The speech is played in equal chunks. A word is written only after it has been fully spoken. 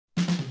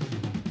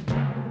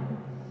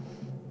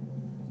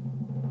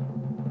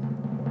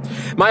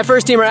My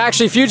first team are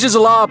actually fugitives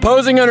of law,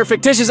 posing under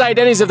fictitious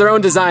identities of their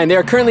own design. They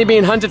are currently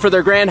being hunted for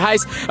their grand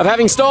heist of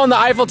having stolen the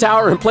Eiffel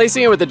Tower and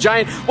replacing it with a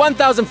giant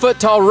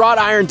 1,000-foot-tall wrought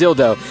iron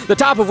dildo, the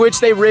top of which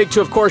they rig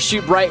to, of course,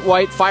 shoot bright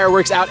white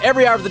fireworks out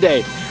every hour of the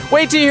day.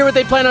 Wait till you hear what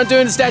they plan on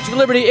doing to the Statue of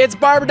Liberty. It's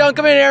Barbara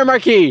Duncan and Aaron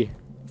Marquis.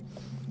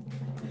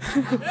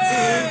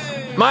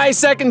 My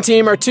second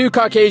team are two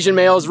Caucasian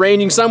males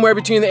ranging somewhere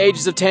between the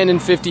ages of 10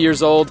 and 50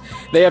 years old.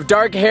 They have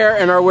dark hair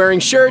and are wearing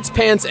shirts,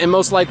 pants, and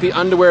most likely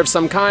underwear of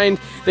some kind.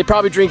 They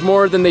probably drink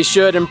more than they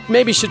should and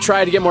maybe should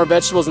try to get more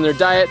vegetables in their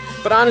diet,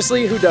 but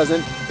honestly, who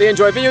doesn't? They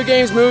enjoy video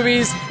games,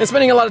 movies, and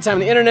spending a lot of time on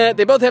the internet.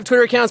 They both have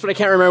Twitter accounts, but I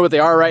can't remember what they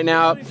are right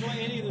now.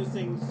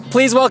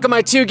 Please welcome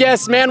my two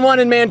guests, Man 1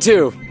 and Man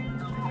 2.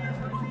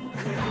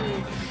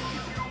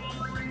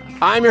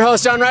 I'm your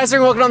host, John Reiser,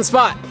 and welcome on the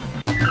spot.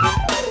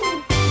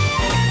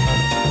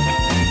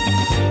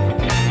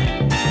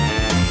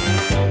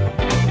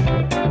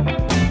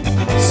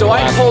 So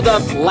I pulled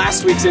up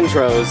last week's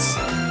intros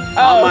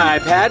on my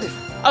iPad.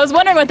 I was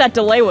wondering what that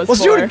delay was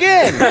Let's for. do it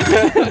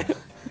again.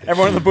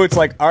 Everyone in the booth's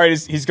like, all right,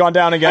 he's gone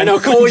down again. I know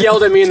Cole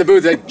yelled at me in the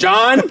booth, like,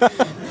 John?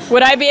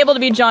 Would I be able to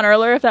be John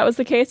Erler if that was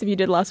the case, if you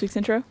did last week's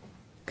intro?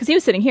 Because he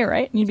was sitting here,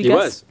 right? And you'd be He Gus?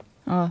 was.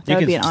 Oh, that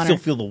would be an honor. You can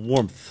still feel the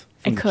warmth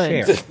from the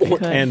chair. I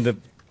could. And the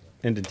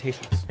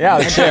indentations. Yeah,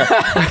 the chair.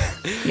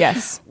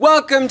 Yes.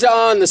 Welcome to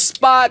On the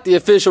Spot, the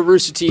official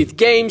Rooster Teeth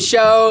game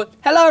show.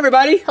 Hello,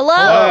 everybody. Hello.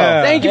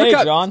 Thank you Hey, for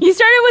coming. John. You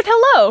started with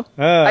hello.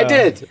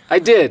 I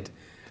did.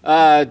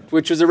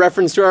 Which was a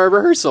reference to our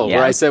rehearsal Yeah.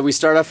 where I said we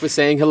start off with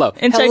saying hello.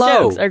 Inside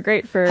hello. jokes are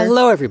great for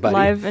Hello, everybody.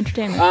 live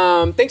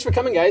entertainment. Thanks for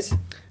coming, guys.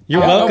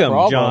 You're no welcome,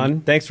 problem.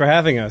 John. Thanks for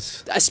having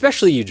us.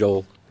 Especially you,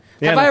 Joel.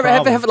 Yeah, have no I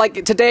ever problem.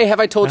 like today? Have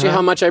I told you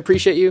how much I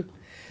appreciate you?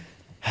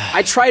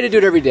 I try to do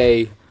it every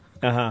day.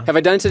 Uh-huh. Have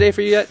I done it today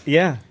for you yet?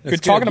 Yeah. You're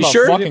talking about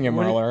sure? fucking him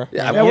earlier.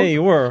 Yeah, Yeah,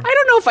 you were. I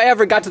don't know if I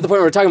ever got to the point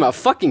where we're talking about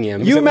fucking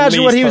him. You You at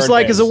imagine what least he was third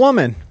like base. as a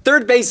woman.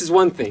 Third base is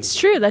one thing. It's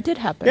true, that did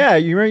happen. Yeah,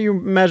 you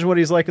imagine what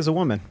he's like as a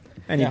woman.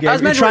 And Yeah. I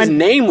was imagining what his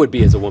name would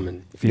be as a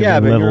woman. Yeah,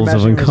 but you're levels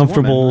of imagining him as a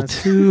uncomfortable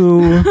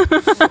woman.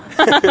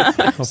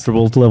 That's- 2.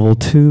 Comfortable level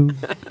 2.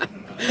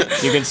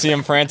 You can see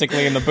him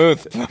frantically in the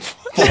booth,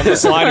 pulling the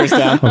sliders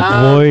down.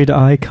 Avoid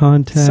eye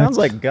contact. Sounds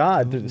like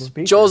God through the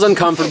speaker. Joel's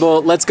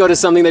uncomfortable. Let's go to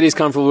something that he's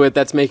comfortable with.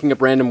 That's making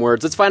up random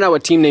words. Let's find out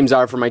what team names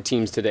are for my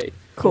teams today.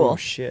 Cool. Oh,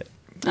 shit.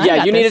 I Yeah,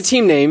 got you need a this.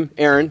 team name,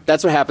 Aaron.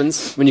 That's what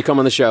happens when you come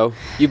on the show.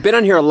 You've been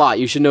on here a lot.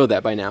 You should know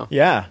that by now.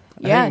 Yeah.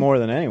 I Yeah. think more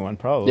than anyone,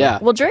 probably. Yeah.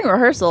 Well, during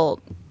rehearsal,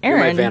 You're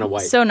my Aaron Vanna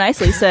White. so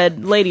nicely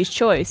said ladies'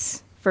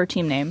 choice for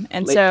team name.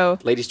 And so,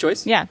 Ladies'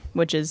 choice? yeah,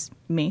 which is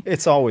me.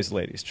 It's always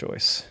ladies'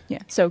 choice. Yeah,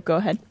 so go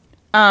ahead.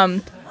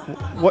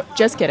 What?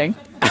 Just kidding.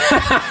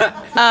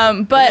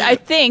 But I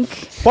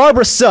think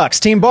Barbara sucks.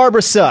 Team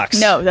Barbara sucks.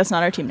 no, that's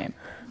not our team name.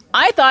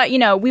 I thought,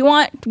 we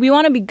want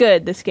to be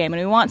good this game, and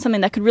we want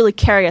something that could really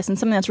carry us, and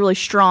something that's really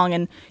strong,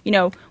 and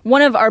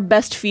one of our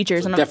best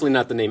features. And Definitely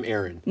not the name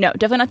Aaron. no,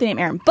 definitely not the name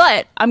Aaron.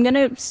 But I'm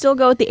gonna still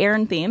go with the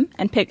Aaron theme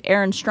and pick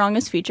Aaron's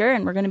strongest feature,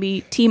 and we're gonna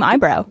be Team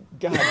Eyebrow.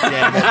 God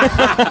damn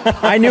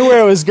it. I knew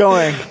where it was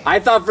going. I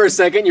thought for a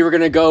second you were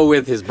going to go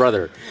with his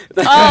brother.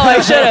 Oh,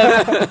 I should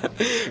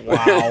have.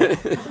 Wow.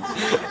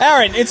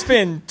 Aaron, it's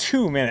been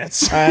 2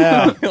 minutes.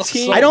 I know.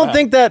 So I don't bad.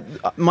 think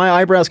that my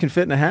eyebrows can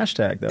fit in a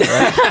hashtag, though,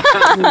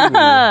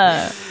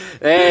 right?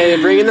 Hey,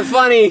 bringing the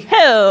funny.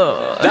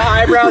 Hell. The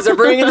eyebrows are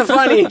bringing the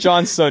funny.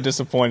 John's so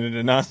disappointed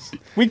in us.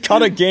 We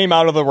cut a game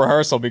out of the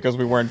rehearsal because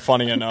we weren't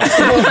funny enough.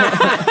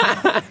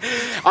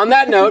 On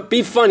that note,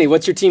 be funny.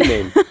 What's your team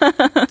name?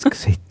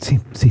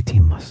 Say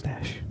Team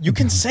Mustache. You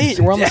can say it.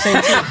 We're on the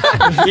same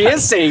team. He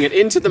is saying it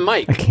into the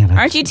mic. I can't.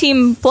 Aren't you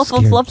Team Fluff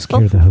Scared- Fluff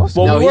scared Fluff the Fluff? host.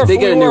 No, we were- they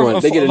get a we new were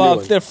one. They get a new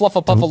one. They're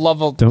fluffa puffa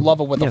love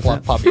it with the yeah,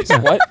 fluff that- puppies.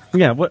 What?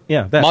 Yeah, what?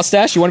 Yeah, that.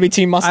 Mustache? You want to be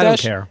Team Mustache? I don't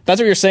care. That's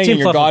what you're saying Team in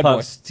your Fluffa God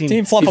Puffs. voice.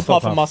 Team Fluffa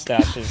Fluffa Puffa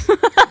Mustaches.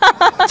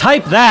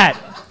 Type that.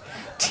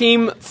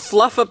 Team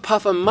Fluffa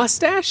Puffa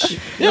Mustache?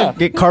 Yeah.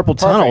 Get carpal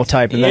tunnel Perfect.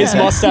 type in Is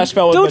that. mustache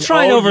spelled Don't with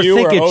try and an O-U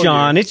overthink or it, O-U?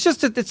 John. It's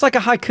just it's like a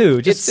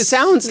haiku. Just, It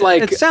sounds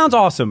like- it sounds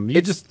awesome. You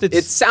It just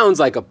it sounds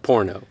like a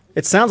porno.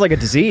 It sounds like a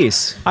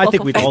disease. I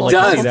think we'd all It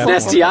like to see does. that.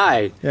 It's an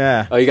STI.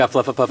 Yeah. Oh, you got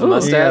Fluffa Puffa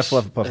Mustache? Yeah,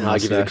 Fluffa Puffa I'll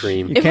give you the mustache.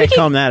 cream. You If we can't could-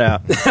 comb that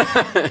out.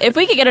 If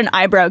we could get an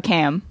eyebrow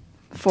cam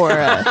for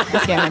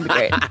this game, that'd be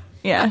great.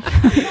 Yeah.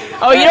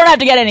 Oh, you don't have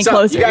to get any So,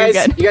 closer. you guys,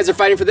 You're good. you guys are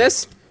fighting for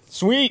this?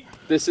 Sweet.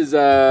 This is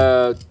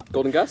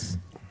Golden Gus?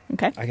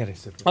 Okay. I gotta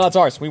sit. Oh, that's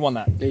ours. We won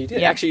that. Yeah, you did.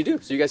 Yeah. Actually, you do.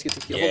 So you guys get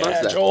to hold on to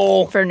that.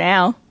 Joel. For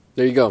now,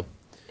 There you go.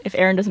 if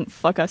Aaron doesn't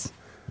fuck us.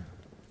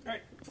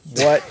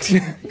 What?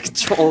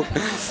 Joel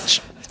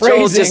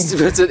just,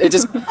 it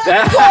just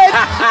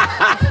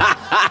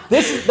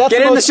That's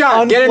get in the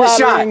shot. Get in the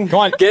shot. Come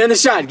on. Get in the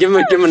shot. Give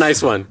him a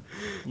nice one.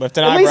 Lift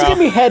an At least eyebrow. give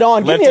me head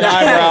on. Give Lift me an a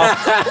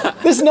eyebrow.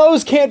 This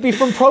nose can't be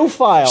from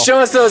profile. Show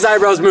us those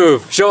eyebrows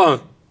move. Show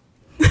them.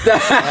 Oh,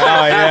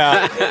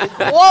 yeah.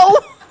 Whoa!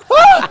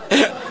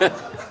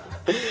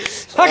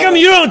 How come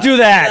you don't do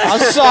that? I'm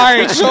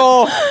sorry,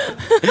 Joel.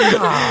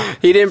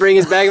 He didn't bring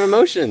his bag of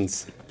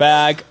emotions.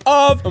 Bag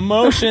of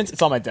emotions.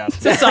 It's on my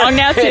desk. The song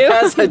now too.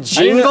 That's a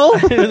jingle.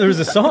 There was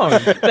a song.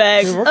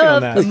 Bag We're working on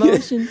of that.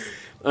 emotions.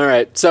 All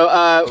right,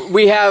 so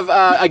we have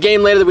a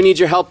game later that we need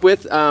your help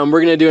with. We're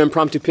going to do an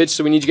impromptu pitch,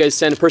 so we need you guys to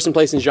send a person,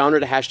 place, and genre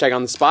to hashtag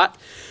on the spot.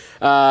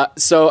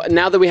 So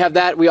now that we have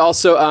that, we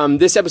also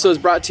this episode is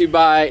brought to you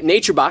by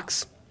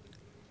NatureBox.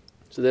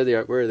 So there they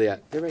are. Where are they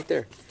at? They're right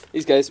there.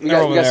 These guys. We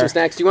got over some there.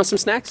 snacks. Do you want some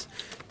snacks?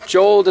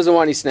 Joel doesn't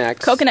want any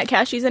snacks. Coconut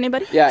cashews,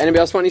 anybody? Yeah. Anybody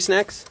else want any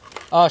snacks?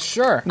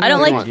 Sure. I don't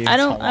you like. want. I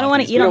don't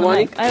want to eat You on don't the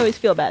want mic. I always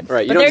feel bad. All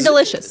right. But they're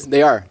delicious.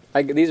 They are.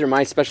 These are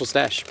my special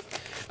stash.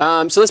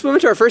 So let's move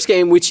into our first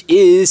game, which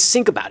is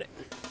Think About It.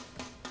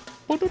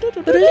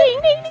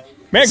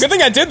 Man, good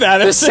thing I did that.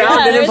 The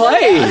sound didn't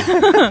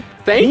play.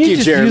 Thank Can you, you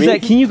just Jeremy. use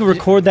that? Can you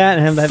record that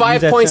and have that? 5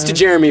 use that points to sound?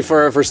 Jeremy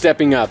for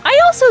stepping up. I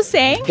also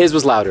sang. His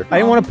was louder. I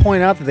didn't want to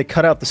point out that they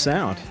cut out the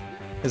sound.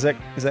 Is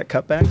that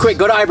cut back? Quick,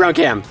 go to eyebrow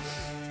cam.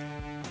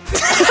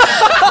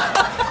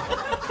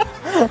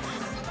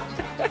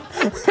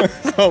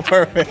 Oh,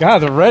 perfect. God,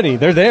 they're ready.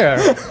 They're there.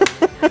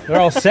 They're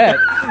all set.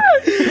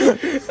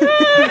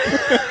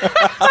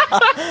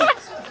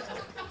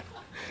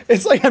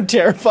 It's like I'm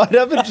terrified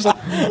of it. Just like,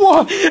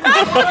 whoa.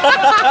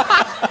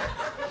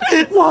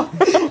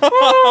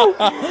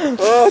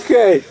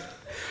 Okay.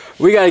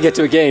 We got to get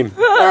to a game.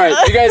 All right,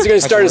 you guys are going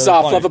to start us really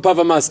off. funny. Fluff a puff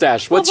a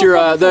mustache. What's your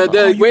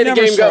the you way the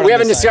never game start goes? We on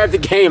haven't this described the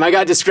game. I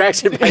got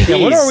distracted by Yeah,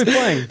 these. what are we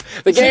playing?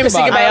 The game is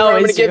Think about About it. It. I I'm going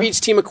always to give do.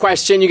 each team a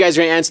question. You guys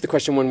are going to answer the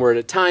question one word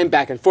at a time,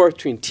 back and forth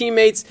between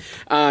teammates.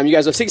 You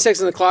guys have 60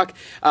 seconds on the clock.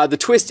 The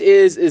twist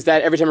is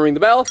that every time I ring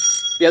the bell,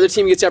 the other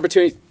team gets the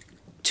opportunity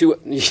to.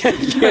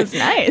 That's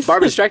nice.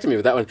 Barbara distracted me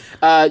with that one.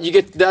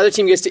 The other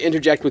team gets to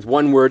interject with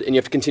one word, and you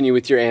have to continue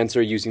with your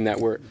answer using that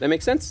word. That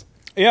makes sense?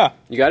 Yeah.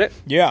 You got it?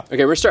 Yeah. Okay, we're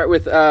going to start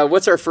with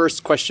what's our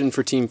first question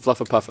for Team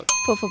Fluffa Puffa?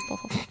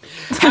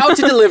 It's How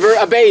to deliver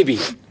a baby.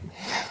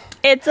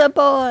 a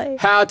boy.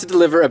 How to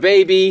deliver a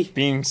baby.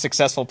 Being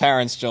successful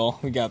parents, Joel.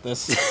 We got this.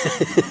 6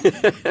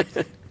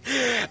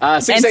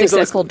 And seconds on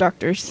successful the,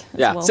 doctors. As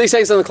yeah, well. 6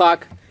 seconds on the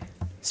clock.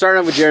 Starting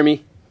off with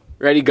Jeremy.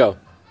 Ready, go.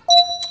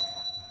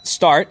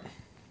 Start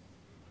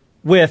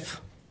With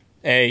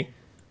a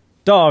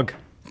dog.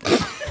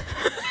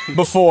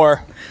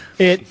 before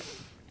It.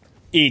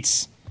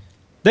 eats.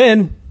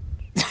 Then.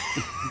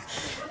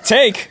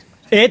 Take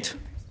It.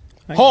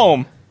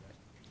 home.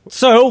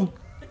 So.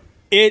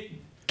 It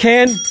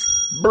Can.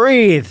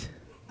 Breathe.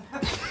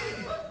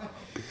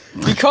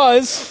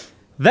 because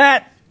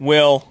That.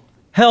 will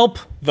Help.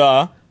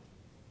 the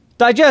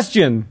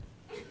Digestion.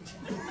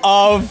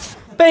 of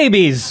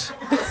Babies.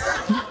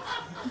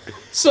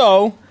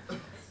 so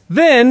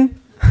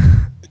Then.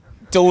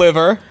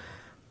 deliver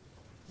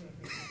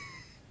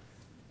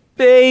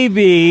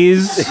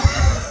Babies.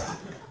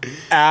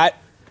 at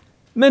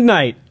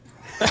Midnight.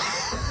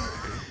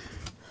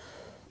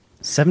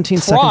 17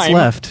 Prime. seconds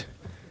left.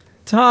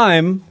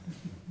 Time.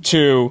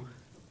 to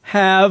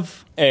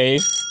Have. a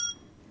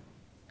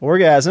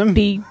Orgasm.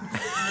 B.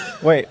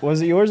 Wait,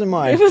 was it yours or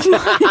mine? It was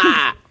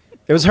my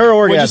It was her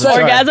orgasm. say?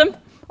 Sorry. orgasm.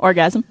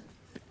 Orgasm.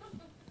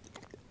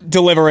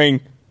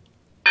 delivering.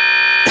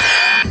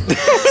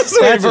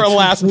 That's for a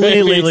last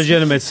completely babies.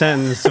 legitimate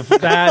sentence.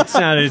 That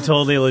sounded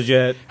totally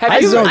legit.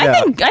 Have you- zoned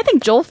out. I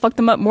think Joel fucked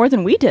them up more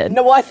than we did.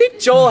 No, well, I think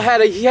Joel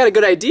had a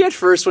good idea at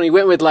first when he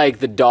went with like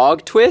the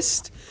dog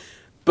twist,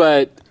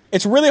 but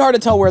It's really hard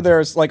to tell where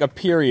there's like a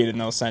period in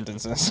those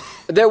sentences.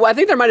 I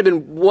think there might have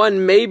been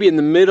one maybe in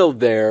the middle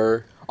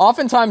there.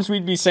 Oftentimes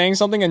we'd be saying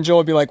something and Joel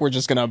would be like, we're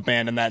just going to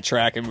abandon that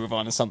track and move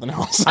on to something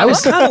else. I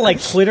was kind of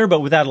like Twitter, but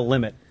without a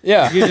limit.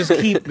 Yeah. You just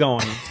keep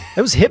going.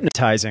 It was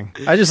hypnotizing.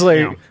 I just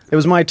like it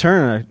was my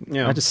turn. I just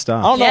I don't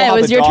stopped. know Yeah, how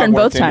it was the your dog turn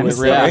worked both into it, times.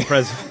 really. Yeah. That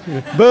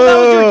was Boo!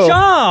 your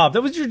job.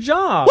 That was your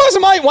job.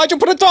 Wasn't mine. Why'd you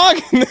put a dog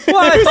in there? Well,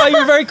 I thought you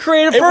were a very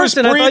creative It was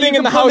person. I thought breathing you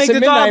in the could house make at the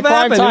dog midnight,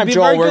 prime happen. time, It'd be a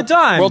Joel. very good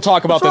time. We'll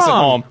talk about What's this at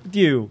wrong home. with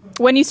you.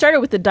 When you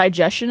started with the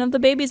digestion of the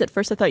babies, at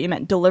first I thought you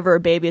meant deliver a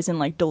baby as in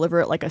like deliver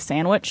it like a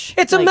sandwich.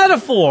 It's a Like,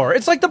 metaphor.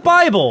 It's like the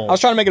Bible. I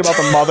was trying to make it about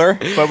the mother,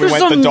 but we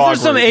went the dog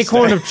There's some route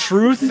acorn instead. of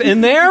truth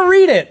in there.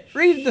 Read it.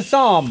 Read the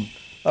psalm.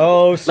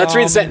 Oh, Psalm Let's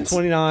read the sentence.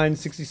 29,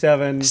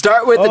 67.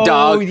 Start with the Oh,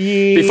 dog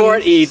ye- before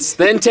it eats,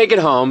 then take it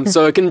home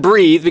so it can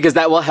breathe because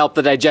that will help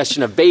the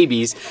digestion of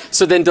babies.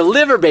 So then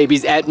deliver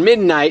babies at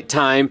midnight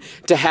time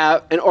to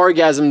have an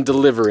orgasm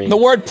delivering. The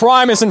word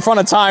prime is in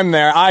front of time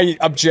there. I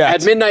object.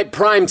 At midnight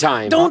prime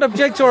time. Don't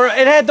object to her.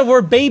 It had the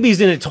word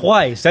babies in it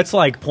twice. That's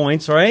like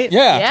points, right?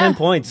 Yeah. Yeah. 10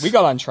 points. We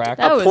got on track.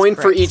 That A was point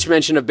for great. each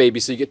mention of baby,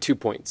 so you get 2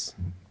 points.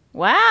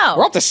 Wow.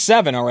 We're up to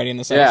 7 already in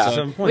this Yeah. episode.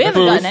 7 points. We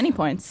haven't Booth. gotten any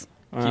points.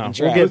 Keeping We'll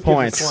track. get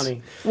points.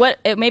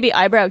 20. Maybe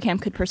Eyebrow Cam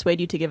could persuade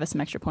you to give us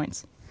some extra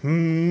points.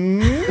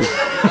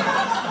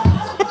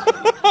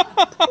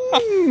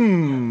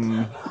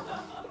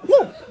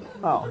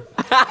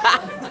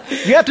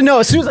 You have to know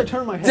as soon as I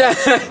turn my head.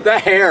 The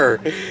hair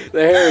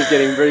is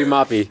getting pretty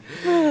moppy.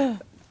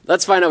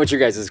 Let's find out what your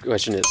guys'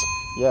 question is.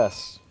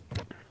 Yes.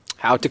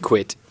 How to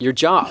quit your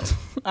job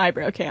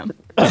Eyebrow cam.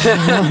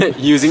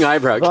 using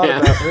eyebrow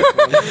cam.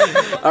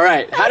 All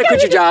right, how to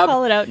quit your Call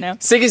job. it out now.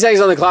 60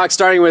 seconds on the clock,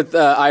 starting with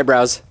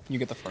eyebrows. You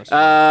get the first.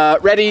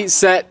 Ready,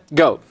 set,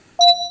 go.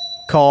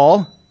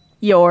 Call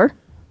Your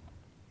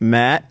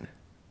Matt,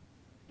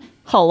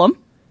 Hullum.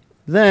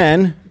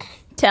 then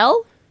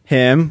Tell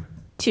him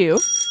to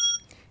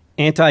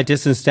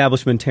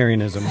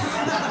Anti-disestablishmentarianism.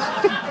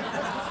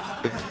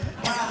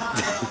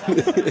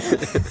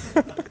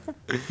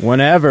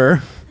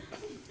 whenever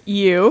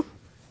you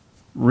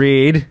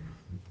read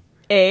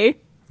a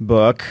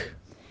book,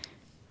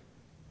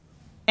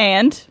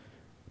 and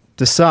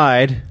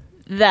decide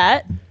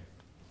that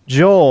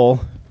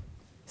Joel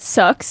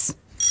sucks.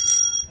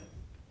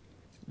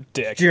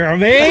 Dick.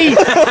 Jeremy!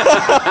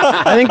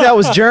 I think that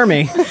was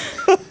Jeremy.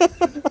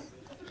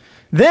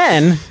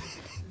 Then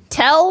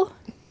Tell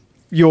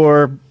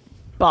your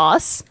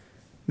boss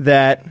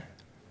that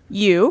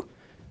you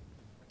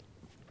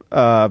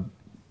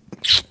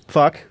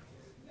fuck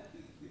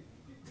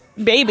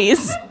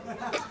babies.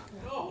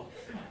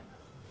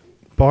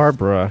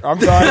 Barbara. I'm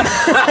sorry.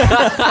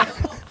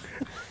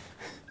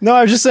 No,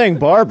 I was just saying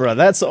Barbara.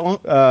 That's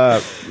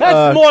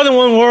That's more than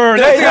one word.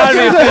 That's gotta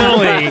be a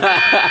penalty.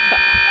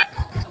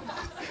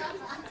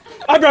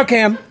 Eyebrow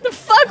cam. The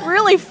fuck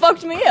really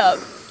fucked me up.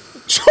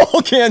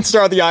 Joel can't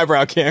start the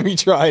eyebrow cam. He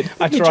tried.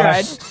 I You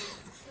tried.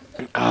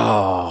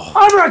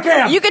 Eyebrow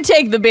cam. You could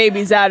take the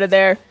babies out of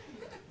there.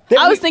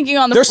 I was thinking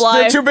on the They're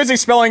fly. too busy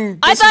spelling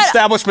I thought-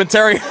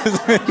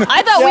 disestablishmentarianism.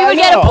 I thought we Yeah, would I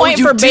get a know. point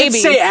you for did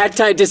babies. say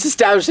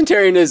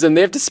anti-disestablishmentarianism.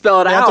 They have to spell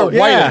it have to out.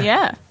 write Yeah. it.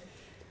 Yeah.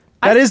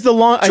 that is the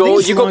long. I think Joel,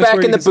 it's the you go longest back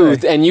word in the you can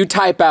booth say. and you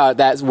type out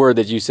that word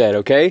that you said,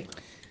 okay?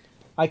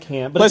 I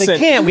can't. But if Listen. they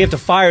can't, we have to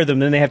fire them.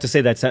 Then they have to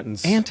say that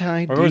sentence. Or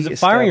is it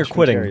firing or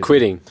quitting?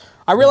 Quitting.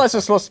 I realize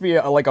there's supposed to be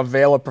like a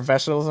veil of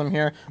professionalism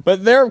here,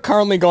 but they're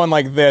currently going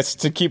like this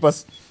to keep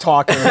us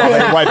talking while they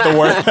write the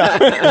word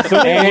out.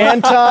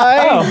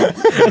 Anti.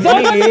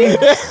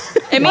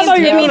 It means, I thought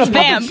you it were doing means a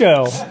vamp. puppet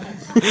show.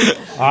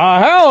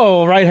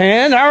 Hello, right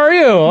hand. How are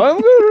you? I'm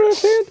good, right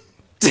hand.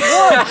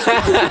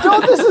 No,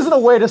 this isn't a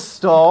way to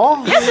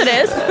stall. Yes, it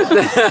is.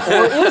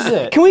 Is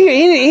it? Can we?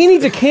 He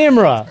needs a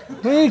camera.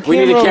 We need We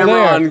need a over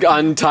camera there.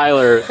 on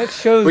Tyler. That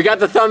shows. We got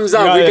the thumbs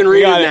up. got We it, can we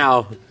read got it it.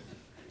 now.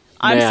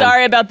 I'm Man.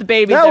 sorry about the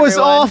babies. That was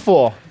everyone.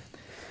 awful.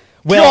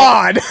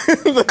 God!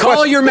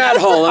 Call your Matt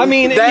Hullum. I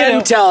mean, then you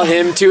know- tell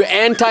him to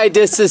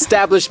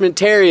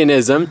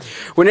anti-disestablishmentarianism.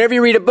 Whenever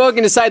you read a book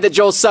and decide that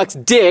Joel sucks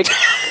dick,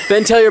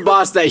 then tell your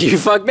boss that you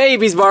fuck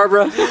babies,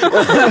 Barbara. That's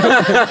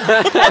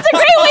a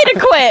great way to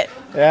quit.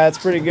 Yeah, it's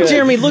pretty good.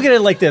 Jeremy, look at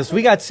it like this.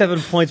 We got 7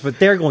 points, but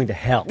they're going to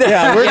hell.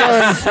 Yeah, we're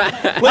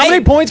going. How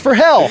many points for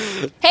hell?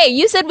 Hey,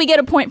 you said we get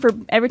a point for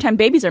every time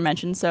babies are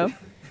mentioned, so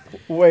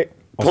Wait.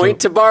 Point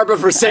to Barbara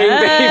for saying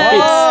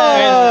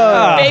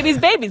babies,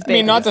 babies. I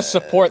mean, not to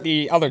support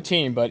the other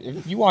team, but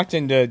if you walked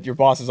into your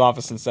boss's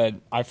office and said,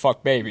 "I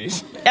fuck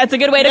babies," That's a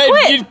good way to then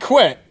quit. you'd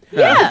quit.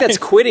 babies. I think that's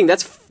quitting.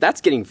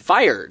 That's getting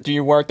fired. Do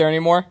you work there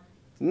anymore?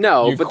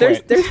 No, You but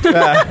quit. there's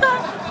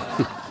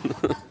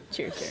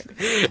Cheers, cheers.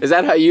 is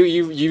that how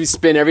you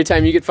spin every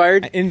time you get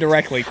fired?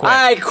 Indirectly quit.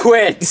 I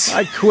quit.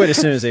 I quit as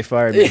soon as they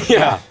fired me.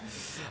 Yeah.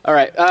 All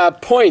right.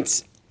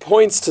 Points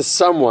to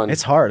someone.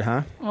 It's hard,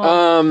 huh?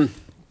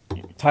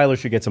 Tyler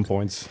should get some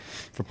points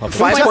for public.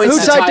 5 points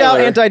Who to typed out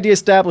Tyler.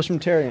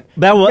 anti-establishmentarian?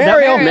 That was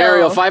Mariel.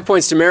 Mariel, 5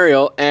 points to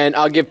Mariel, and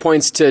I'll give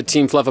points to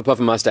Team Fluff a Puff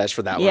and Mustache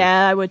for that one.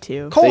 Yeah, I would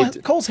too.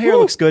 Cole's hair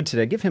looks good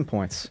today. Give him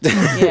points.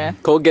 Yeah.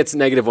 Cole gets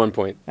 -1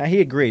 point.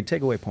 He agreed.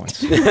 Take away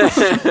points.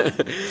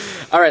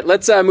 All right,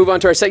 let's move on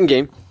to our second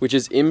game, which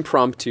is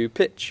impromptu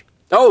pitch.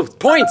 Oh,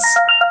 points!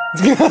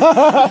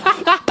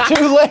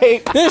 Too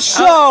late. This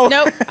show.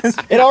 Nope.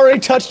 It already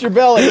touched your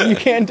belly. You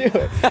can't do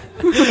it.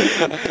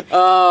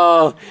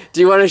 Oh, do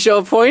you want to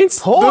show points?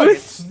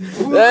 Points.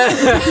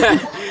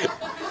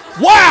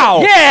 Wow.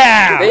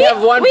 Yeah! They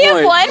have 1 we point.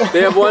 have one.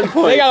 They have 1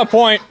 point. They got a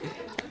point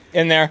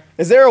in there.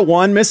 Is there a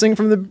one missing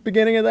from the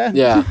beginning of that?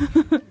 Yeah.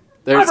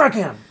 There's,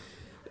 Abraham.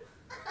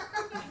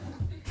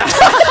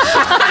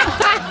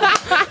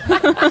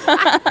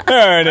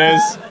 There it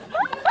is.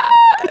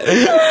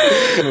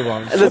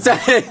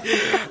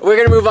 we're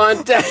going to move on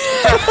to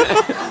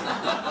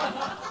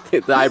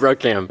the eyebrow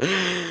cam.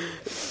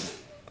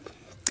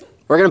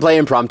 We're going to play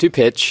impromptu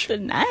pitch.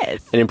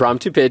 Nice. An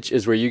impromptu pitch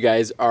is where you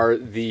guys are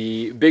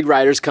the big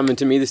writers coming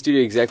to me, the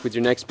studio exec, with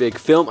your next big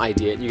film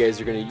idea. And you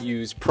guys are going to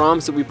use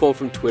prompts that we pull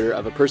from Twitter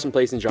of a person,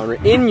 place, and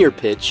genre in your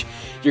pitch.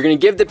 You're going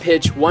to give the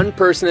pitch one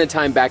person at a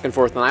time back and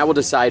forth, and I will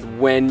decide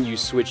when you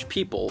switch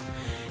people.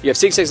 You have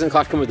 6 seconds on the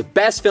clock to come up with the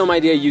best film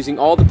idea using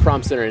all the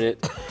prompts that are in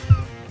it.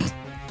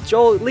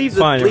 Joel, leave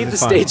the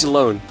stage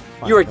alone.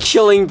 You are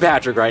killing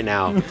Patrick right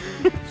now.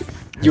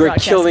 You are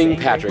Broadcast killing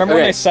anger. Patrick. Remember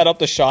when Okay. they set up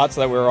the shots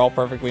so that we were all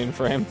perfectly in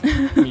frame?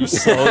 You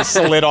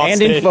slid off And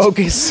stage. in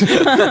focus.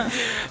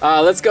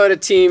 Let's go to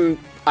Team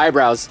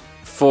Eyebrows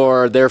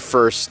for their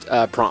first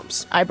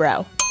prompts.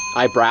 Eyebrow.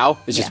 Eyebrow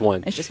is just Yeah,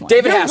 one. it's just one.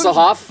 David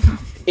Hasselhoff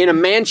in a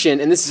mansion,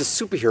 and this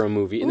is a superhero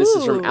movie, and this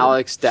is from Ooh.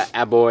 Alex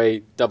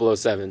Aboy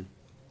 007.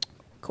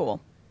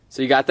 Cool.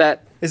 So you got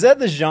that? Is that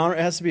the genre?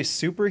 It has to be a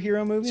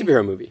superhero movie?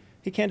 Superhero movie.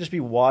 He can't just be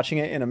watching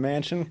it in a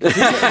mansion.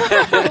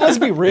 Let's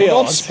be real.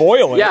 Don't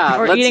spoil it. Yeah.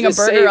 Or let's eating a just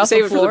burger off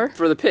save the it floor.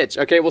 for the pitch.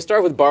 Okay, we'll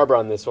start with Barbara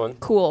on this one.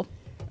 Cool.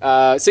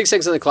 6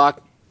 seconds on the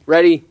clock.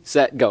 Ready,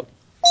 set, go.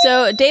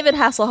 So David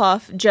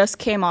Hasselhoff just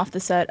came off the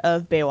set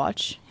of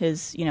Baywatch,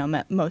 his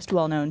most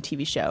well-known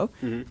TV show,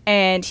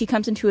 and he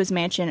comes into his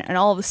mansion, and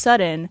all of a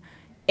sudden,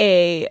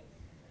 a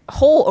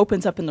hole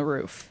opens up in the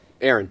roof.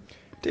 Aaron.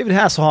 David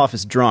Hasselhoff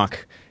is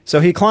drunk. So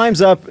he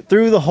climbs up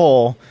through the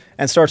hole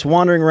and starts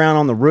wandering around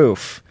on the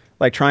roof,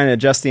 like trying to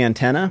adjust the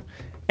antenna,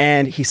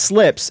 and he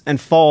slips and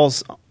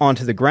falls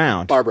onto the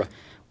ground. Barbara.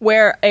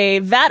 Where a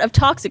vat of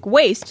toxic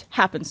waste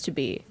happens to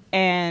be,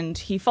 and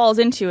he falls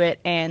into it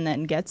and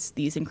then gets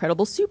these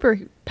incredible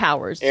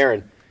superpowers.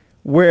 Aaron.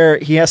 Where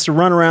he has to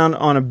run around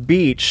on a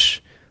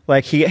beach.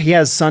 Like he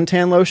has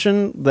suntan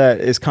lotion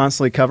that is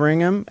constantly covering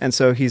him, and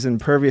so he's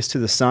impervious to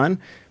the sun.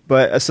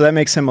 But so that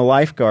makes him a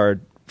lifeguard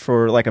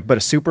for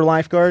a super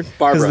lifeguard because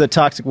Barbara. of the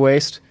toxic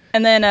waste.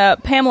 And then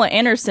Pamela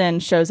Anderson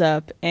shows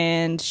up,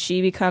 and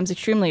she becomes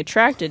extremely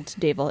attracted to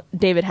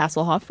David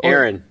Hasselhoff.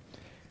 Aaron.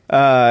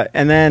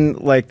 And then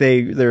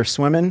they're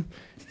swimming,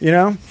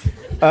 and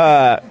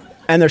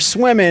they're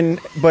swimming,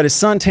 but his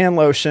suntan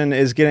lotion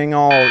is getting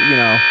all,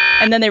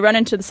 And then they run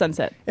into the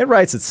sunset. it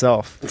writes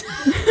itself.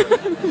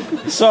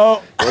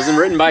 So, Wasn't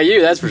written by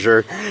you, that's for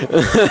sure.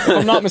 if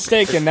I'm not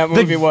mistaken, that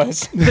movie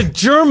was. The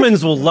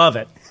Germans will love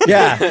it.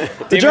 Yeah,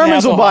 the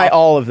Germans will buy Hasselhoff.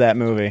 all of that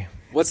movie.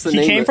 What's the He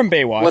name? came from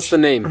Baywatch. What's the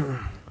name?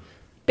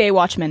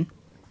 Baywatchman.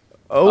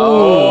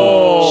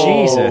 Oh,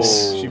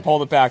 Jesus! She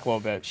pulled it back a little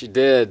bit. She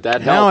did.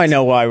 That helped. Now I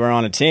know why we're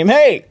on a team.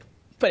 Hey,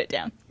 Put it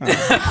down.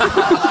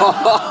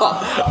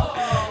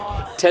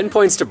 10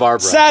 points to Barbara.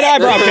 Sad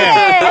eyebrow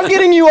cam. I'm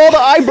getting you all the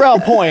eyebrow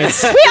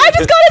points. Wait, I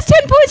just got us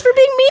 10 points for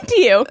being mean to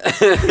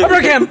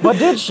you. What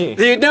did she?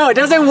 Dude, no, it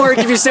doesn't work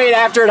if you say it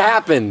after it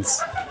happens.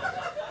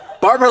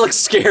 Barbara looks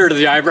scared of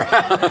the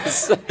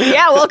eyebrows.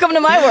 Yeah, welcome to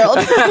my world.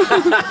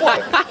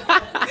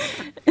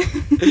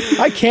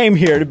 I came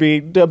here to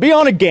be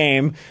on a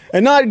game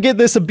and not get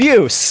this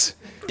abuse.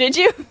 Did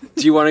you?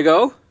 Do you want to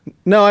go?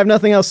 No, I have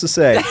nothing else to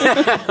say.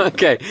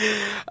 Okay.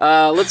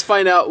 Let's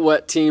find out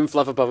what Team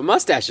Fluff Above a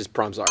Mustache's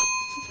proms are.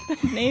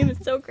 Name is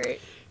so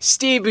great.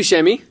 Steve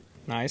Buscemi,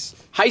 Nice.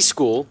 at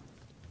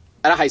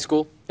a high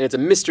school, and it's a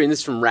mystery, and this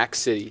is from Rack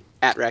City,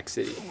 at Rack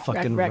City.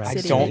 Fucking Rack right.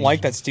 City. Don't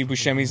like that Steve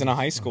Buscemi's in a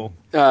high school.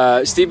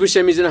 Steve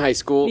Buscemi's in a high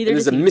school, Neither and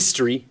this is does a he.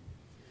 mystery.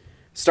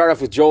 Start off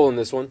with Joel in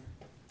this one.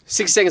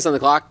 6 seconds on the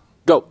clock.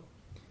 Go.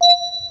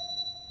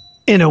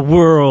 In a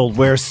world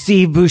where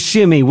Steve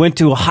Buscemi went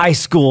to a high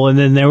school and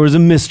then there was a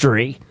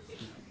mystery.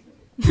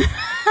 All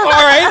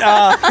right.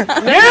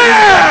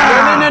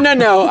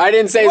 No. I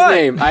didn't say his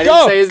name. I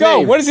didn't say his Go.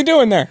 name. What is he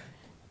doing there?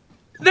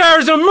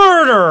 There's a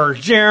murder,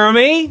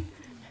 Jeremy.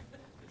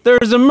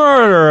 There's a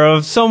murder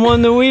of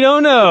someone that we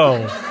don't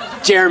know.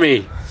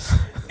 Jeremy.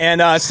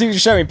 And Steve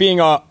Buscemi, being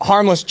a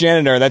harmless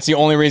janitor, that's the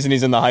only reason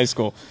he's in the high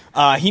school.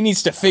 He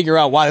needs to figure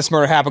out why this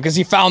murder happened because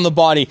he found the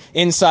body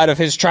inside of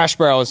his trash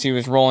barrel as he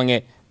was rolling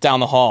it down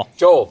the hall.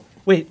 Joel.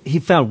 Wait, he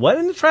found what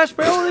in the trash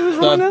barrel that he was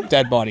rolling The in?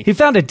 dead body. He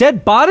found a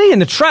dead body in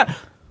the trash.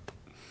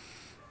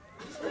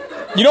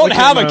 You don't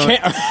have a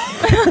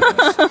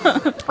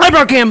I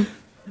broke him.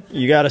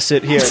 You got to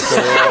sit here.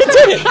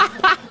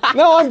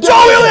 No, I'm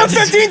Joe. We only have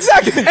 15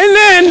 seconds. And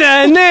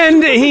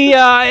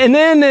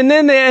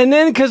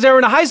then because they were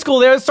in a high school,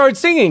 they started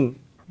singing.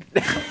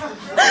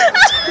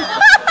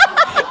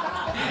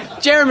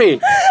 Jeremy.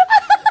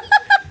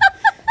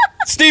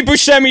 Steve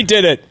Buscemi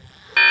did it.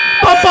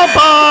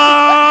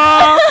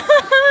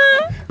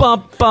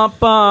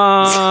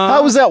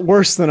 How was that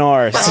worse than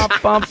ours?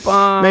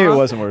 Maybe it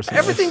wasn't worse. Than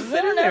ours. Everything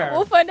fit in there.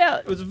 We'll find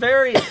out. It was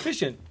very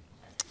efficient.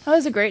 That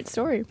was a great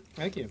story.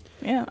 Thank you.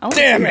 Yeah. I wanna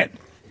Damn see it.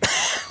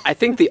 I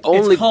think the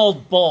only... It's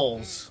called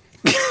balls.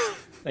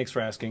 Thanks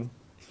for asking.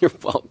 You're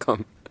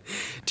welcome.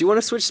 Do you want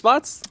to switch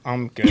spots?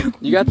 I'm good.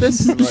 You got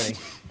this? Ready.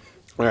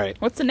 All right.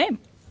 What's the name?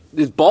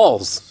 It's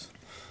balls.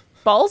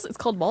 Balls? It's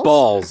called Balls?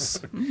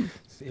 Balls.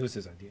 It was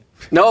his idea.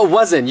 No, it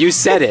wasn't. You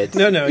said it.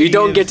 No, You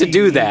don't get to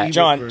do that.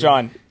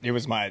 John, it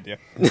was my idea.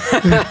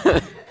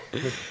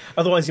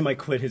 Otherwise, he might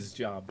quit his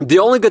job. The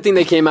only good thing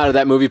that came out of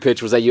that movie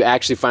pitch was that you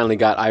actually finally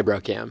got eyebrow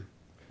cam.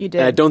 You did.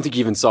 And I don't think you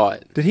even saw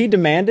it. Did he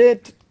demand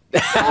it?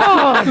 You're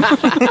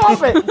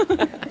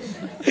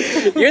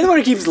the one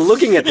who keeps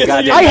looking at the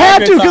goddamn... I had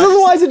to, because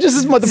otherwise it just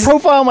is the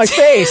profile on my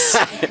face.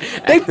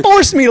 They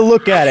forced me to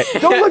look at it.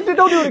 Don't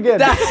do it again.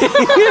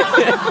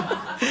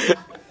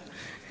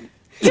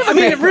 I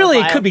mean,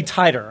 it could be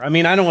tighter. I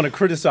mean, I don't want to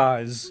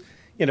criticize.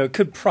 It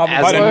could probably.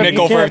 As I had a- a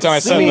nickel for every time I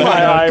said See my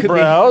that.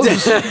 eyebrows.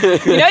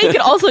 You know, you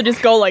could also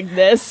just go like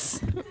this.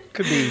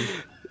 Could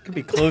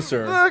be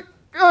closer.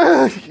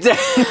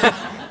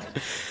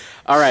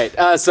 All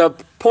right. So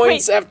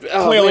points Wait. after...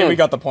 Oh, Clearly, man. we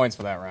got the points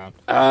for that round.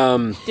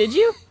 Did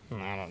you?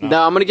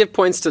 No, I'm going to give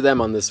points to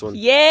them on this one.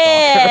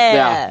 Yeah.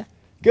 Yeah.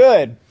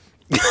 Good.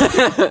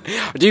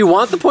 Do you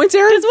want the points,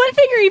 Aaron? Does one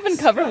finger even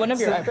cover one of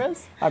your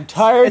eyebrows? I'm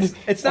tired.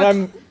 It's and not.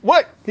 I'm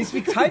what? Needs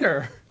to be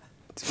tighter.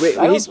 Wait,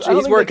 he's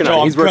working on it.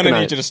 Joel, He's I'm working gonna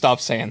on need you it. to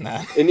stop saying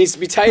that. It needs to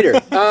be tighter.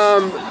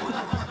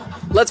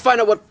 Let's find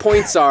out what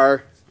points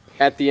are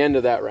at the end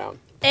of that round.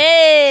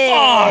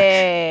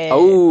 Hey!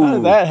 Oh. How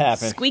did that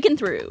happen? Squeaking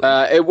through.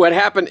 What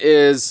happened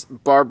is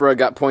Barbara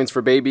got points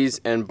for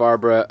babies, and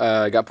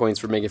Barbara got points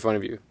for making fun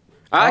of you.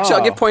 Actually,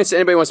 I'll give points to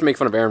anybody who wants to make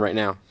fun of Aaron right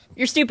now.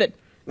 You're stupid.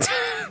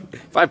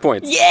 5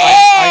 points. Yeah!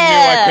 I knew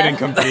I couldn't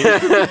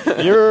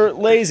compete. You're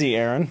lazy,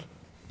 Aaron.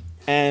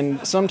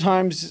 And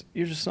sometimes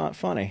you're just not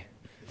funny.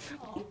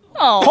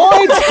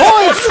 Oh.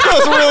 That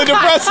was really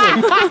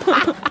depressing.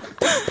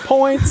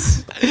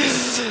 Points.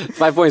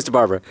 5 points to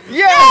Barbara.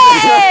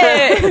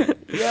 Hey!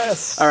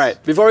 Yes. All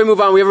right. Before we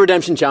move on, we have a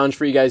redemption challenge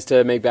for you guys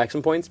to make back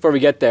some points. Before we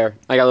get there,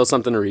 I got a little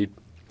something to read.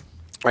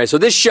 All right, so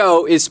this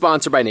show is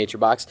sponsored by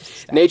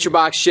NatureBox.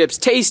 NatureBox ships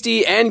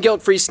tasty and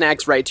guilt-free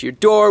snacks right to your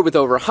door with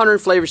over 100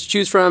 flavors to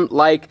choose from,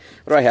 like,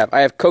 what do I have?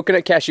 I have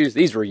coconut cashews.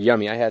 These were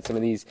yummy. I had some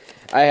of these.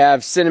 I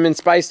have cinnamon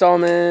spiced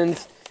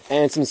almonds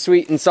and some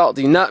sweet and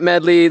salty nut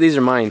medley. These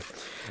are mine.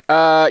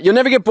 You'll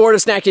never get bored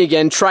of snacking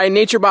again. Try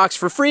NatureBox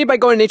for free by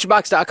going to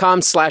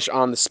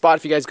naturebox.com/onthespot.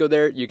 If you guys go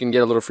there, you can get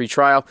a little free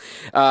trial.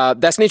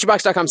 That's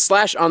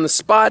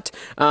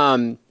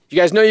naturebox.com/onthespot. You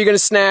guys know you're going to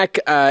snack,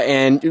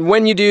 and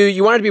when you do,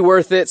 you want it to be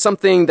worth it.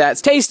 Something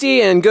that's tasty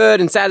and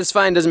good and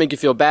satisfying, doesn't make you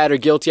feel bad or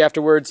guilty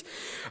afterwards.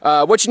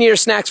 What you need are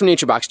snacks from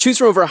NatureBox. Choose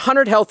from over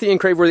 100 healthy and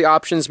crave-worthy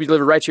options to be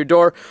delivered right to your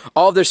door.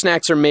 All of their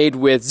snacks are made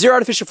with zero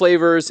artificial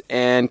flavors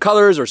and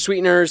colors or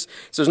sweeteners,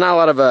 so there's not a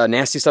lot of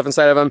nasty stuff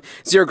inside of them.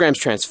 0 grams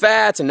trans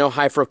fats and no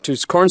high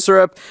fructose corn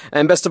syrup.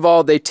 And best of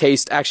all, they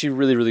taste actually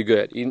really, really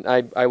good.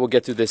 I will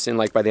get through this in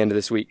by the end of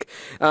this week.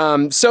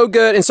 So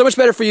good and so much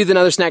better for you than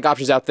other snack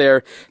options out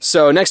there.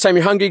 So next time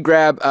you're hungry,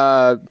 grab,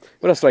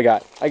 what else do I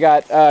got? I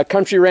got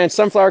Country Ranch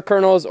sunflower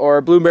kernels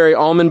or blueberry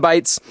almond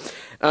bites.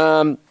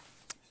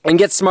 And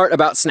get smart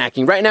about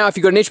snacking. Right now, if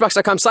you go to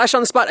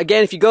naturebox.com/onthespot,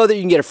 again, if you go there,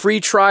 you can get a free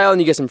trial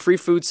and you get some free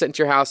food sent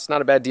to your house.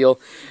 Not a bad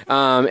deal.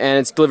 And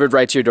it's delivered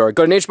right to your door.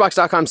 Go to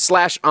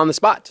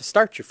naturebox.com/onthespot to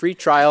start your free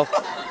trial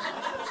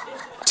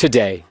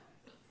today.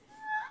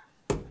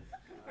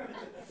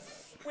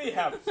 We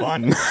have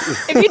fun.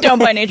 If you don't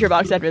buy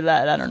NatureBox after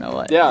that, I don't know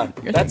what. Yeah,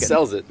 you're that thinking.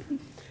 sells it.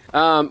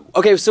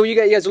 Okay, so you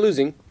guys are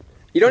losing.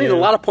 You don't need a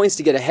lot of points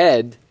to get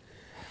ahead.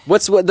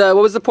 What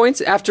was the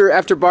points after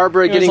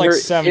Barbara It was getting like her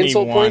 71,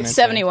 insult points?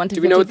 71 to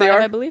Do we know what they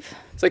 55, are? I believe.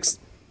 It's like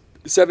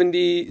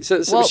 70.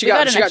 So Well, she we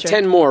got got an extra.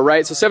 10 more,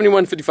 right? So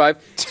 71, 55.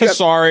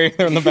 Sorry,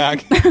 they're in the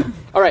back.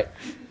 All right.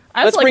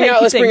 I Let's also like how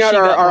you let's keep bring saying out she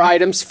got our more.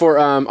 items for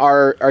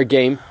our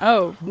game.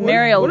 Oh,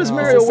 Mariel what is is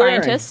Mariel a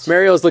wearing? scientist.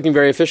 Mariel's looking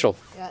very official.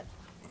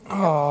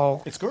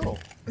 It's girl.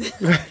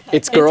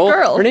 It's girl.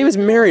 girl. Her name is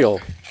Mariel.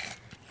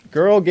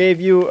 Girl gave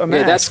you a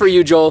mask. Yeah, that's for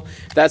you, Joel.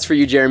 That's for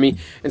you, Jeremy.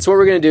 And so what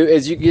we're gonna do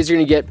is you guys are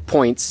gonna get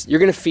points. You're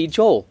gonna feed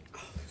Joel.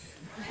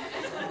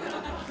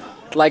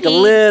 Like a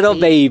little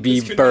baby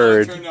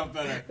bird.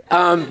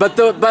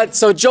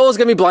 So Joel's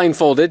gonna be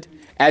blindfolded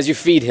as you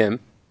feed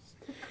him.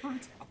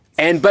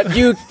 But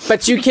you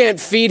can't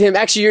feed him.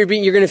 Actually,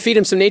 you're gonna feed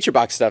him some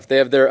NatureBox stuff. They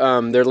have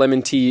their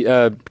lemon tea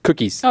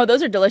cookies. Oh,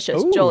 those are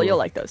delicious. Joel, you'll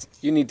like those.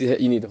 You need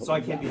to. So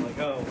I can't be like,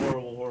 oh,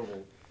 horrible.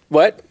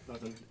 What?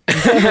 Nothing.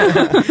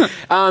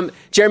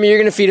 Jeremy, you're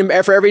gonna feed him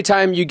for every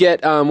time you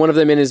get one of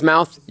them in his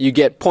mouth. You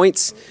get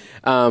points.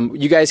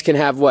 You guys can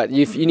have what?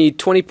 You need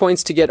 20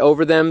 points to get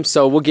over them.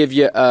 So we'll give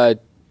you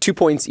 2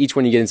 points each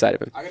when you get inside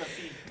of him.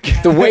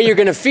 The way you're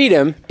gonna feed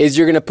him is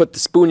you're gonna put the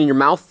spoon in your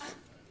mouth.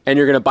 And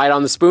you're going to bite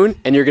on the spoon,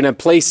 and you're going to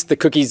place the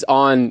cookies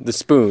on the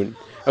spoon.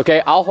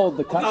 Okay, I'll hold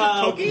the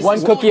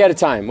one cookie at a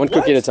time. One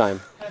cookie at a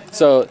time.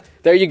 So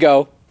there you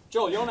go.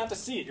 Joel, you don't have to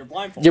see it. You're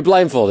blindfolded. You're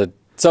blindfolded.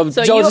 So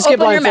Joel, you just get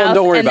open your blindfolded and don't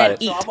mouth worry and about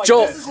then it. eat.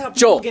 Joel, This is how people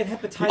Joel, get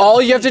hepatitis.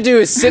 all you have to do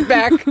is sit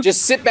back.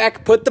 Just sit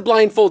back, put the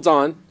blindfolds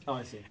on, Oh,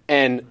 I see.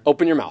 and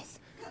open your mouth.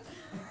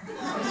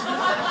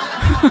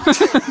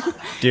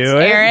 Do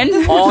it.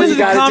 Aaron. All This you is a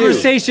got to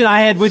conversation I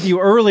had with you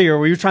earlier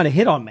where you were trying to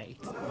hit on me.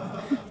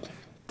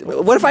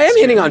 do. What if I am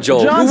hitting on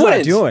Joel? John's Who not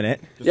wouldn't? doing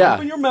it. Yeah.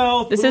 Open your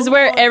mouth. This is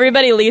where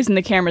everybody leaves and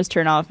the cameras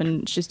turn off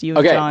and it's just you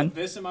and Okay. John.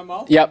 This in my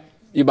mouth? Yep.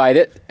 You bite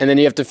it, and then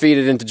you have to feed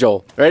it into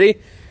Joel. Ready?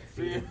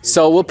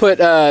 So we'll put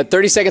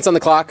 30 seconds on the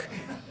clock.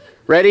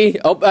 Ready?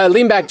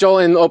 Lean back, Joel,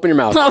 and open your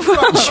mouth.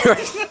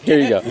 Here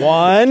you go.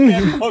 One.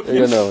 Here you go,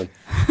 another one.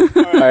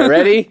 All right,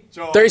 ready?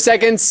 30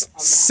 seconds.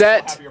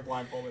 Set. You're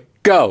blindfolded.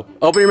 Go.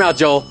 Open your mouth,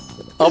 Joel.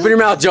 Open your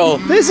mouth, Joel.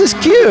 This is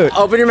cute.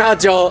 Open your mouth,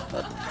 Joel.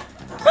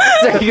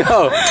 There you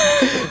go.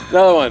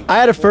 Another one. I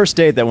had a first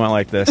date that went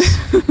like this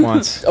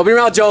once. Open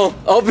your mouth, Joel.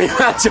 Open your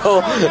mouth,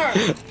 Joel.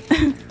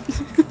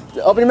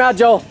 Open your mouth,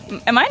 Joel.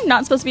 Am I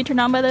not supposed to be turned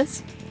on by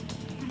this?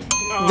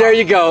 There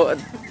you go. I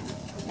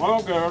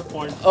don't care. That's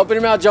fine. Open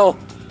your mouth, Joel.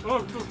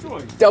 Oh, it's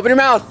doing. Open your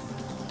mouth.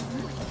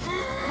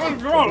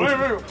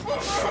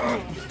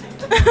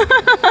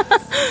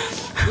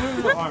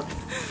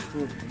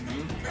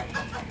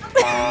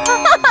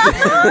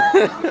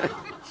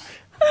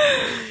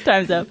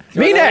 Time's up.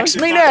 Me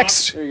next. Me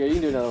next. There you go. You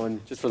can do another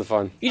one just for the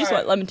fun. You just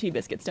want lemon tea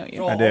biscuits, don't you?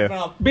 Joel, I do. Open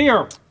up.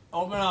 Beer.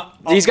 Open up.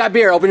 He's got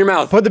beer. Open your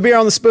mouth. Put the beer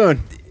on the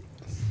spoon.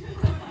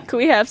 Could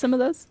we have some of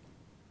those?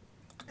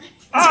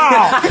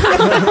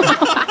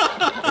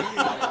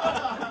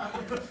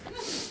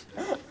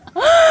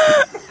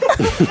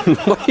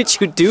 What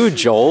did you do,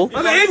 Joel?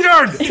 I'm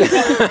injured. He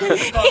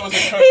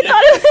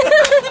thought it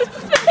was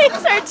his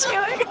face are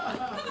chewing.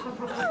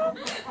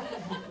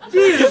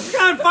 Jesus, what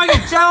kind of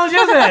fucking challenge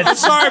is it?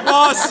 Sorry,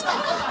 boss.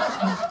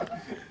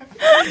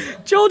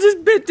 Joel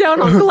just bit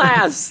down on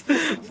glass.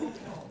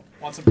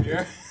 Want some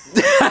beer?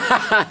 It's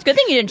a good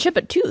thing you didn't chip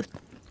a tooth.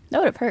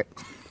 That would have hurt.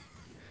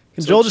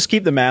 Can Joel just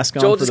keep the mask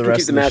on Joel for just the can rest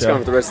keep the of the mask show? on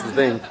for the rest of the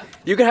thing.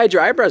 You could hide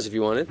your eyebrows if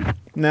you wanted.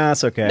 Nah,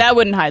 that's okay. That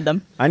wouldn't hide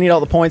them. I need all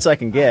the points I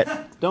can get,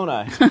 don't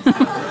I?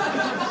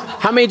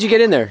 How many did you get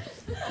in there?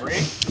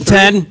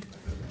 10.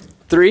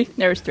 3?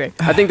 There was 3.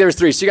 I think there was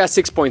 3, so you got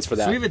 6 points for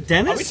that. Do we have a Are we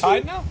dentist?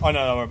 tied now? Oh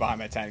no, we're behind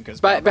by 10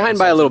 because Behind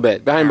by a little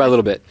bit. Behind by a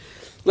little bit.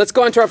 Let's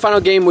go on to our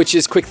final game, which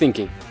is quick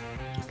thinking.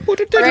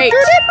 Great.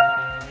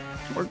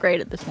 We're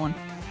great at this one.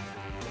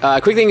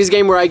 Quick thinking is a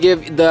game where I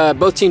give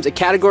both teams a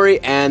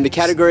category, and the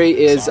category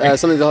is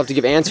something they'll have to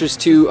give answers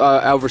to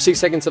over 6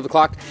 seconds of the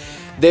clock.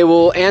 They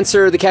will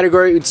answer the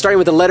category starting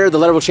with a letter. The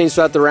letter will change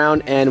throughout the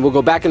round, and we'll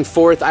go back and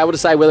forth. I will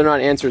decide whether or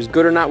not an answer is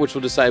good or not, which will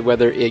decide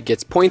whether it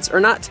gets points or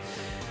not.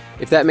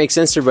 If that makes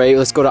sense to everybody,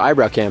 let's go to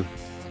eyebrow cam.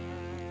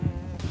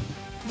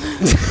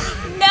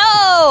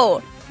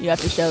 No! You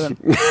have to show them.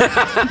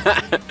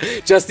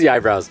 Just the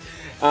eyebrows.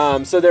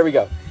 So there we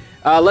go.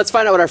 Let's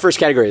find out what our first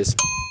category is.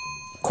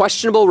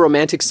 Questionable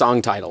romantic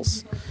song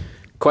titles.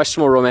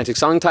 Questionable romantic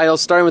song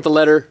titles, starting with the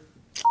letter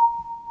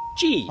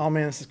G. Oh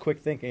man, this is quick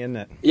thinking, isn't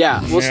it?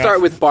 Yeah, we'll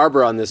start with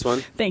Barbara on this one.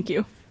 Thank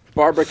you.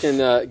 Barbara can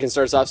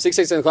start us off. 6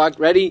 seconds on the clock.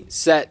 Ready,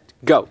 set,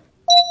 go.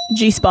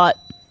 G-spot.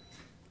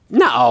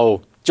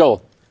 No.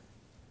 Joel.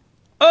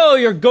 Oh,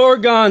 your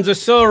gorgons are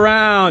so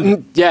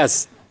round.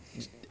 Yes.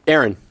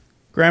 Aaron.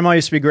 Grandma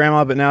used to be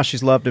grandma, but now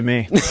she's love to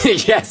me.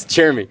 Yes.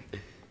 Jeremy.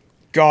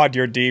 God,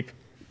 you're deep.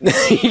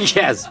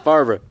 Yes.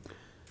 Barbara.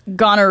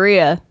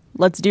 Gonorrhea.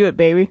 Let's do it,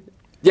 baby.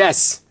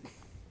 Yes.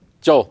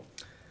 Joel.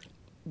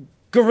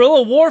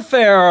 Guerrilla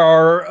warfare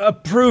or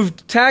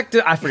approved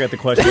tactic. I forgot the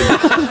question.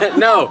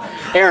 No.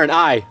 Aaron.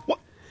 I.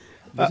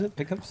 Was it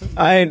pick up something?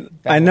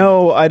 I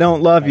know I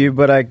don't love you,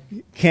 but I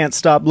can't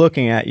stop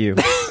looking at you.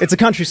 It's a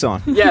country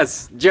song.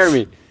 Yes.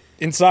 Jeremy.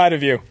 Inside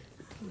of you.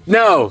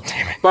 No.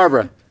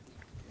 Barbara.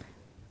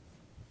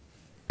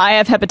 I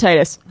have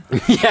hepatitis.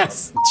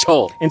 Yes.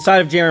 Joel.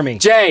 Inside of Jeremy.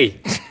 Jay.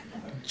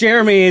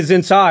 Jeremy is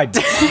inside.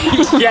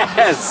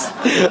 Yes.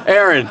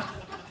 Aaron.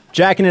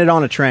 Jacking it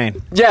on a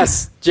train.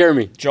 Yes.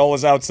 Jeremy. Joel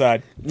is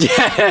outside.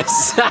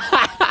 Yes.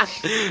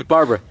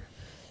 Barbara.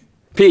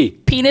 P.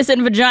 Penis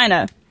and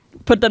vagina.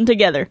 Put them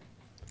together.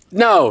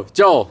 No.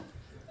 Joel.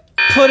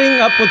 Putting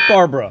up with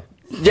Barbara.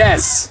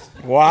 Yes.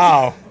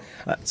 Wow.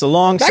 It's a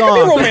long That song.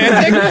 could be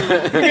romantic.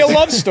 It could be a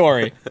love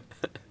story.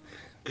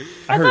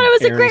 I thought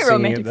it was a great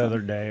romantic the song. other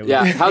day.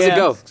 Yeah. How's it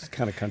go? It's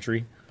kind of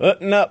country.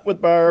 Putting up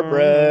with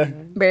Barbara.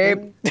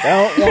 Babe.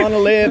 Don't want to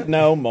live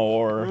no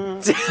more.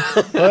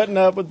 Putting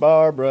up with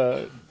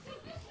Barbara.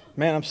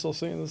 Man, I'm still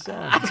singing the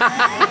song.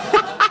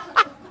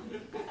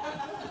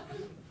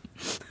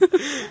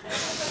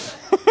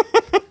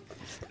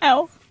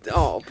 Ow.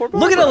 Oh, poor Barbara.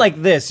 Look at it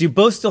like this. You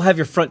both still have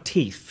your front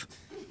teeth.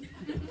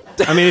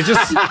 I mean, it's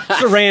just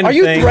it's a random Are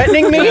you thing.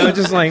 threatening me? You know,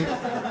 just like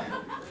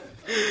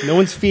no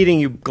one's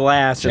feeding you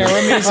glass. And,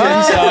 Jeremy's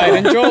inside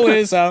and Joel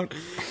is out.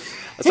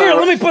 here,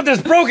 let me put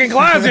this broken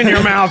glass in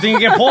your mouth and you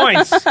get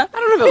points. I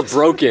don't know if it was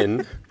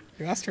broken.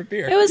 You asked for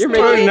beer. It was You're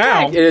totally making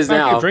now. okay. It is It's not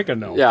now. good drinking,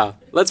 though. Yeah.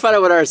 Let's find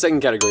out what our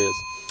second category is.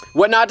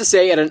 What not to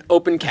say at an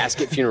open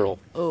casket funeral.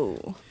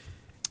 Oh.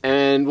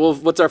 And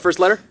what's our first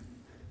letter?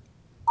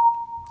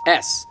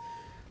 S.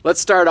 Let's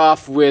start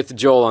off with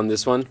Joel on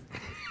this one.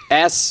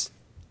 S.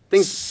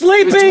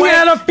 Sleeping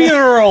at a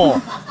funeral.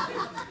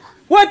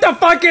 What the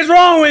fuck is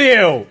wrong with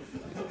you?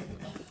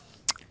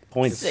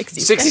 Points.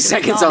 60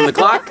 seconds on the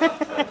clock.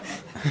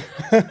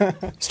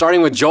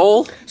 Starting with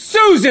Joel.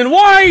 Susan,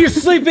 why are you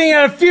sleeping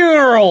at a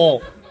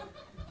funeral?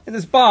 In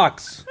this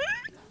box.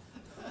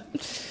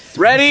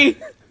 Ready?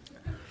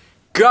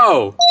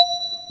 Go.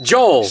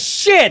 Joel.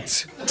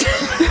 Shit.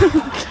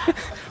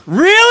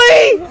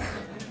 Really?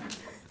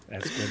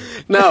 That's good.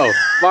 No.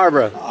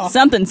 Barbara.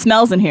 Something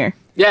smells in here.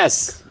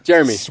 Yes.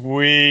 Jeremy.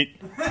 Sweet.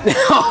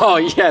 Oh,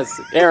 yes.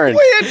 Aaron.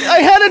 I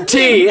had a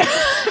T.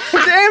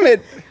 Damn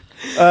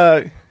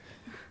it.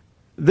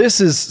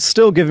 This is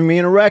still giving me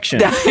an erection.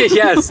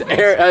 Yes.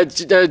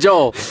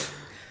 Joel.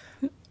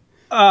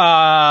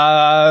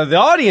 The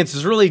audience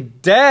is really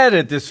dead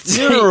at this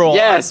funeral.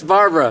 Yes.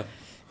 Barbara.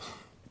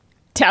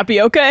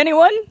 Tapioca,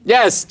 anyone?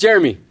 Yes.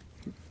 Jeremy.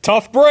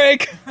 Tough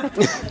break.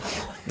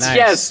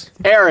 Yes.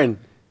 Aaron.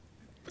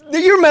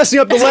 You're messing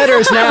up the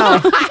letters now.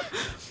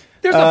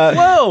 There's a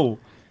flow.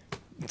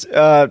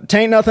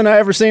 Tain't nothing I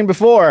ever seen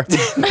before.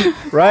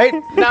 Right?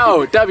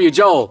 No. W.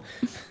 Joel.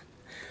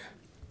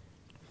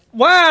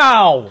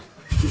 Wow.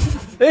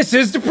 This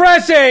is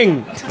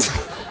depressing.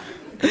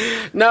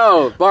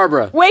 No.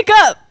 Barbara. Wake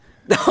up!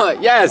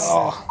 Yes.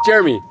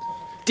 Jeremy.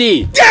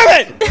 D.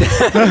 Damn it.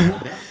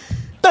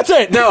 That's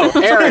it. No.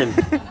 Aaron.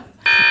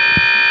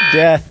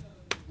 death.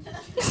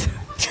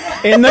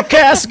 In the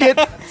casket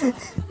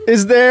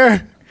is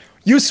there.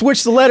 You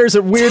switch the letters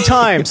at weird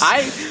times.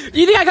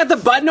 You think I got the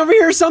button over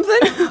here or something?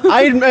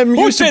 I am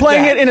used to did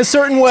playing that? it in a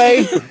certain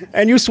way,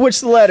 and you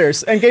switched the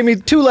letters and gave me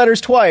 2 letters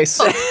twice.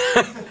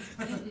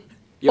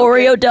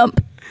 Oreo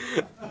dump.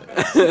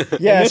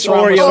 Yes, This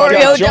round was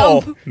Oreo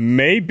Joel. dump.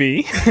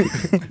 Maybe.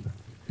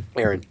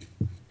 Aaron.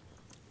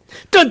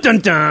 Dun dun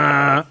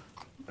dun.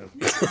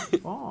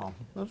 Oh,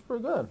 that's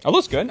pretty good. Oh,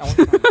 looks good. I want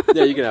to try.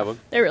 Yeah, you can have one.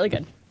 They're really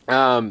good.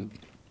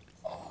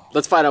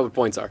 Let's find out what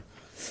points are.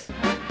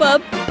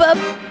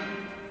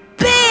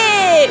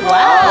 Big!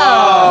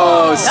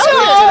 Wow.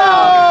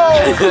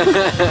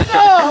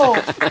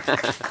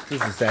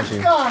 This is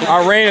actually.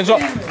 Our rain is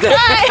up.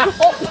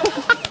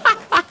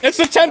 It's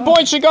the 10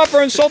 points she got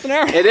for insulting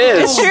Aaron. It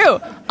is. It's true.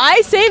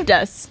 I saved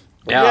us.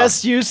 Yeah.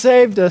 Yes, you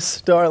saved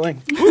us,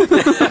 darling.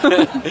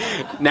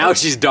 Now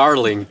she's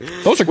darling.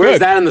 Those are Where's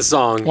good. that in the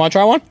song? Want to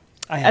try one?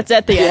 That's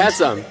at the He end. had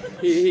some.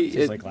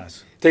 Tastes like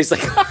glass. Tastes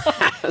like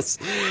glass.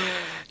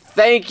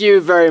 Thank you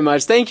very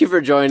much. Thank you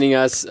for joining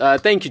us.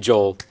 Thank you,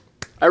 Joel.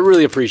 I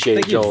really appreciate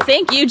it, Joel.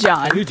 Thank you,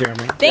 John. You,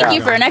 Jeremy. Thank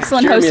you for an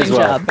excellent Jeremy hosting as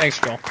well. job. Thanks,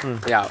 Joel.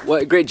 Yeah,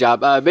 well, great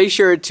job. Make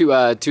sure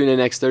to tune in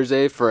next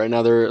Thursday for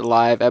another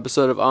live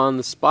episode of On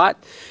the Spot,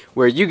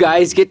 where you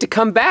guys get to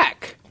come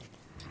back.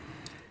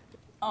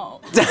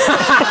 Oh. The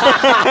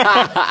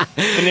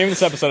name of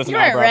this episode is You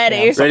weren't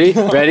ready.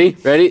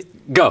 Ready?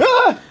 Go.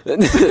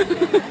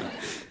 The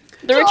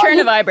return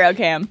of Eyebrow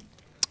Cam.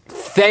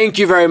 Thank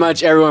you very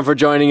much, everyone, for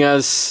joining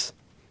us.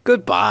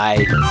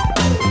 Goodbye.